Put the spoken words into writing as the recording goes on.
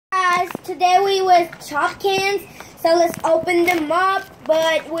today we with Shopkins, so let's open them up,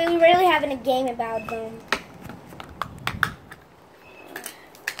 but we're really having a game about them.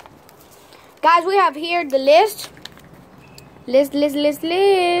 Guys, we have here the list.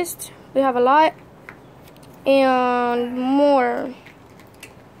 List. We have a lot and more.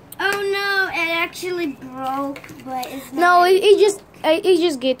 Oh no, it actually broke, but it's not. No, it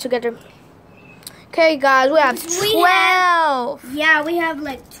just get together. Okay, guys, we have 12. We have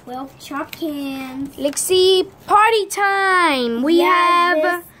like 12 Shopkins. Let's see, party time. We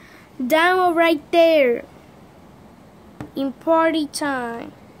have down right there. In party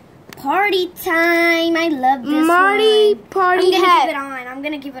time. Party time. I love this Marty one. party hat. I'm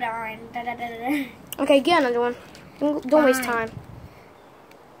gonna give it on. Da, da, da, da. Okay, get another one. Don't waste time.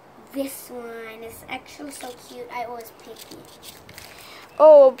 This one is actually so cute. I always pick it.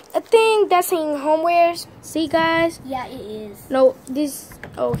 Oh, I think that's in homewares. See, guys? Yeah, it is. No, this.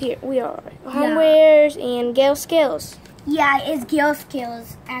 Oh, here we are. Homewares and Gale Scales. Yeah, it's Gale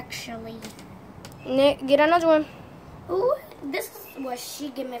Scales actually. Nick, get another one. Ooh, this is what she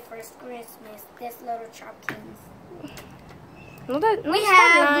gave me for Christmas. This little Shopkins. No, we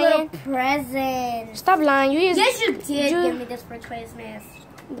have little presents. Stop lying. Yes, you did give me this for Christmas.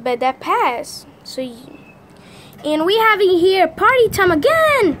 But that passed. So, and we have in here party time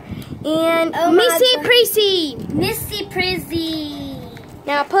again. And Missy Prissy.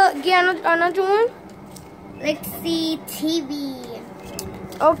 Now get another one. Let's see, TV.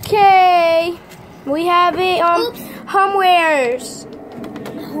 Okay. We have it on homewares.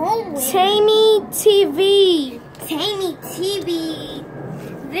 Tammy TV.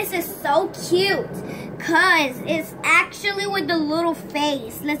 This is so cute. Cause it's actually with the little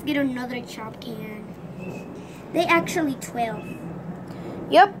face. Let's get another Shopkin. They actually 12.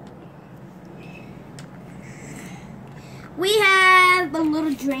 Yep. We have a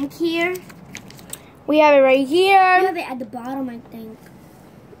little drink here. We have it right here. We have it at the bottom, I think.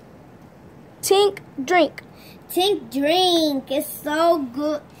 Tink drink. It's so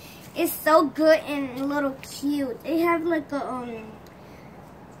good. It's so good and a little cute. It have like a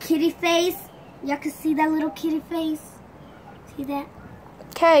kitty face. Y'all can see that little kitty face. See that?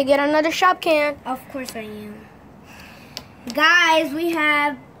 Okay, get another Shopkin. Of course I am. Guys, we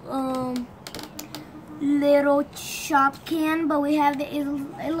have little Shopkin, but we have it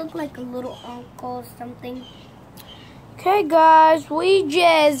look like a little uncle or something. Okay, guys, we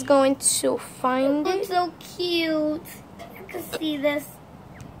just going to find it. It's so cute. You can see this.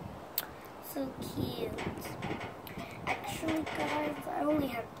 So cute. Actually, guys, I only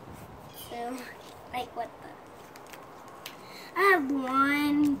have two. Like what the? I have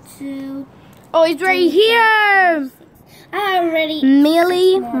 1, 2. Oh, it's right here. I already.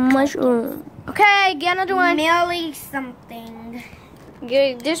 Millie mushroom. Okay, get another one. Millie something.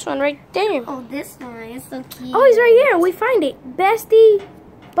 Get this one right there. Oh, this one is so cute. Oh, it's right here. We find it. Bestie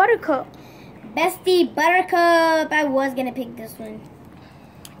Buttercup. I was gonna pick this one.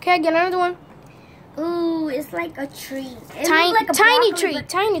 Okay, get another one. Ooh, it's like a tree. Tiny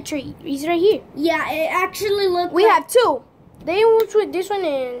tree. It's right here. Yeah, it actually looks. We have 2. They will with this one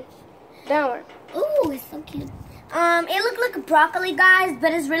and that one. Ooh, it's so cute. It looked like a broccoli, guys,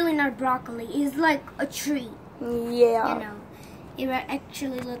 but it's really not broccoli. It's like a tree. Yeah. You know, it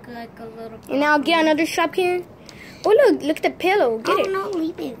actually look like a little. Broccoli. And now get another Shopkin. Oh look at the pillow. Get it. No,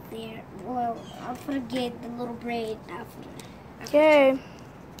 leave it there. Well, I'll forget the little braid after. Okay.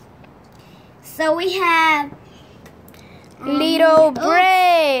 So we have little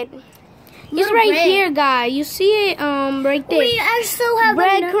bread. It's right here, guys. You see it right there. We also have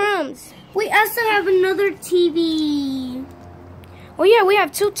breadcrumbs. We also have another TV. Oh yeah, we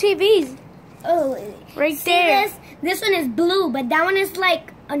have 2 TVs. Oh, right there. This one is blue, but that one is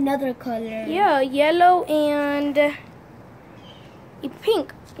like another color. Yeah, yellow and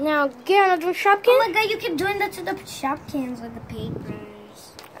pink. Now get another Shopkin. Oh my God, you keep doing that to the Shopkins with the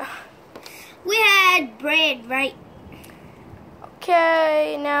papers. We had bread, right?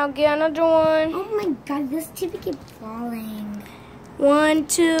 Okay, now get another one. Oh my God, this TV keeps falling. 1,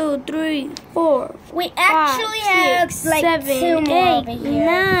 2, 3, 4. We actually have 6, like 7, 2 more 8, over here.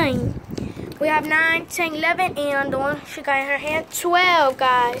 9. We have 9, 10, 11, and the one she got in her hand, 12,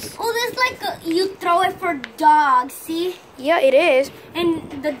 guys. Oh, there's like you throw it for dogs, see? Yeah, it is.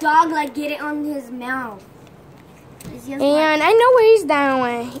 And the dog like get it on his mouth. And I know where he's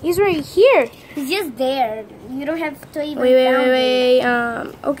down. He's right here. He's just there. You don't have to even. Wait.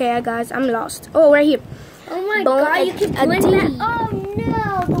 Okay, guys, I'm lost. Oh, right here. Oh my God, you keep doing that. Oh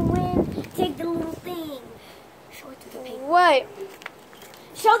no, the wind. Take the little thing. Show it to the paper. What?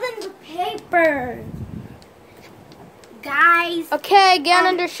 Show them the paper. Guys. Okay, get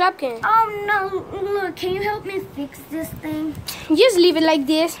under Shopkins. Oh no, look, can you help me fix this thing? Just leave it like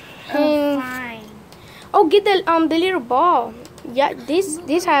this. Fine. Oh, get the little ball. Yeah, this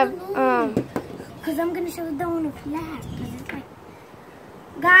have Cause I'm gonna show the one of last. Cause it's like,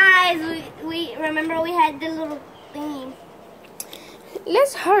 guys, we remember we had the little thing.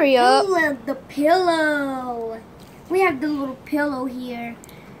 Let's hurry up. Ooh, the pillow. We have the little pillow here.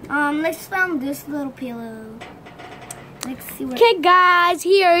 Let's find this little pillow. Let's see where. Okay, guys,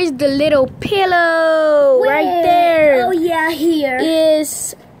 here is the little pillow. Wait. Right there. Oh yeah, here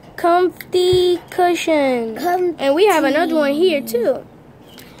Is comfy cushion. And we have another one here too.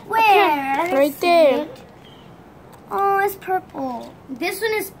 Where? Okay, right there. Oh, it's purple. This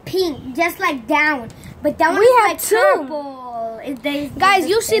one is pink, just like that one. But that one We is have like two. purple. Guys,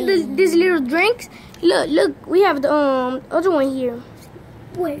 you see these little drinks? Look, we have the other one here.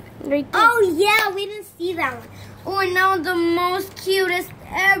 Wait. Right there. Oh yeah, we didn't see that one. Oh, now the most cutest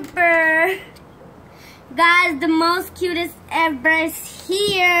ever. Guys, the most cutest ever is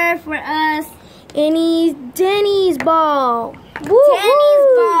here for us. And he's Denny's ball. Denny's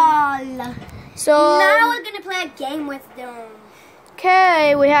ball. So now we're gonna play a game with them.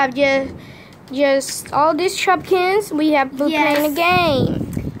 okay, we have just all these Shopkins. We have been playing a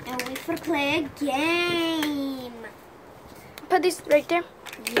game. And we could play a game. Put this right there.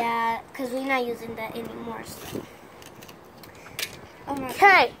 Yeah, because we're not using that anymore. So. Oh my God.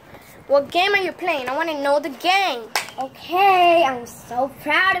 Okay, what game are you playing? I want to know the game. Okay, I'm so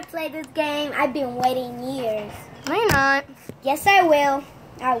proud to play this game. I've been waiting years. No, you're not. Yes, I will.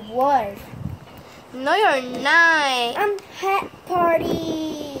 I was. No, you're not. Hat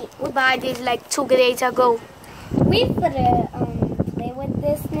party. We bought this like 2 days ago. We finna play with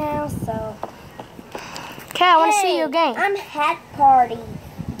this now, so. Okay, I want to see your game. I'm hat party.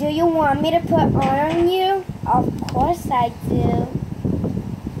 Do you want me to put on you? Of course I do.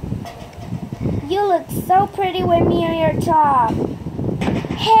 You look so pretty with me on your top.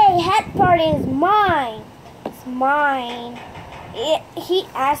 Hey, hat party is mine. It's mine. He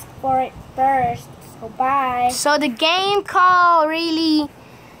asked for it first, so bye. So the game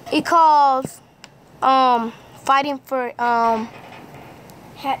it calls fighting for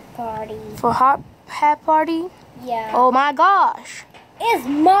Hat party. for hat party. Yeah. Oh my gosh. It's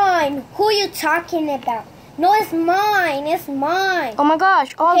mine. Who you talking about? No, it's mine. It's mine. Oh my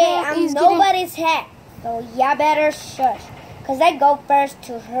gosh. All Hey, that I'm is nobody's hat. So y'all better shush. Cause I go first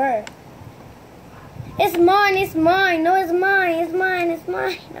to her. It's mine. It's mine. No, it's mine. It's mine. It's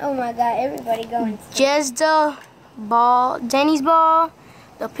mine. Oh my God. Everybody going. just the ball, Denny's ball,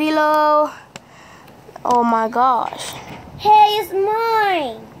 the pillow. Oh my gosh. Hey, it's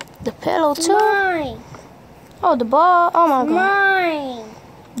mine. The pillow It's too. mine. Oh, the ball. Oh my god. Mine.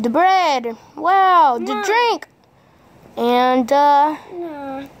 The bread. Wow. The Mine. drink. And No.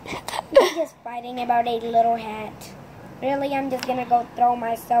 We're just fighting about a little hat. Really, I'm just gonna go throw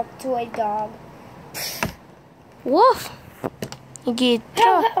myself to a dog. woof. You get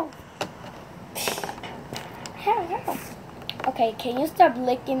Help. Help. Okay, can you stop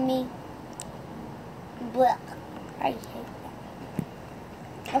licking me? Blech. I hate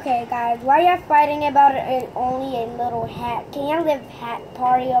that. Okay, guys, why y'all fighting about only a little hat? Can y'all leave hat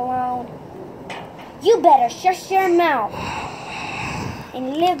party alone? You better shut your mouth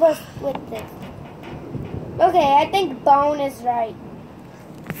and leave us with this. Okay, I think Bone is right.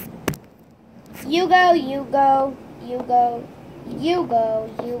 You go, you go, you go, you go,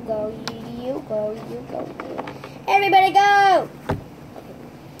 you go, you go, you go. Everybody go!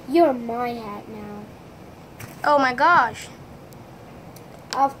 You're my hat now. Oh my gosh.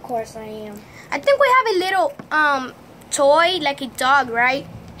 Of course I am. I think we have a little toy like a dog, right?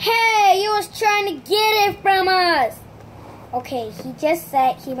 Hey, you was trying to get it from us. Okay, he just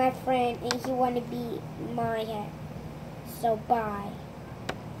said he my friend and he want to be my hat. So bye.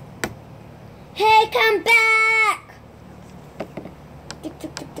 Hey, come back!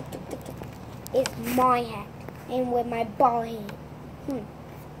 It's my hat and with my ball head.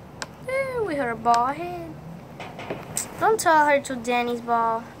 We heard a ball head. Don't tell her to Danny's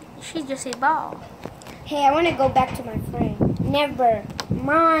ball. She's just a ball. Hey, I want to go back to my friend. Never.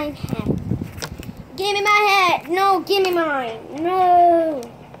 Mine hat. Give me my hat. No, give me mine. No.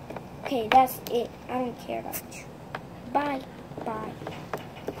 Okay, that's it. I don't care about you. Bye. Bye.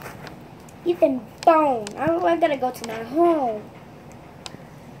 Even Bone. I gotta go to my home.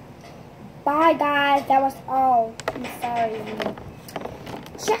 Bye, guys. That was all. I'm sorry.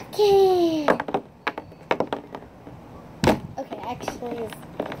 Shopkins. Okay, actually, it's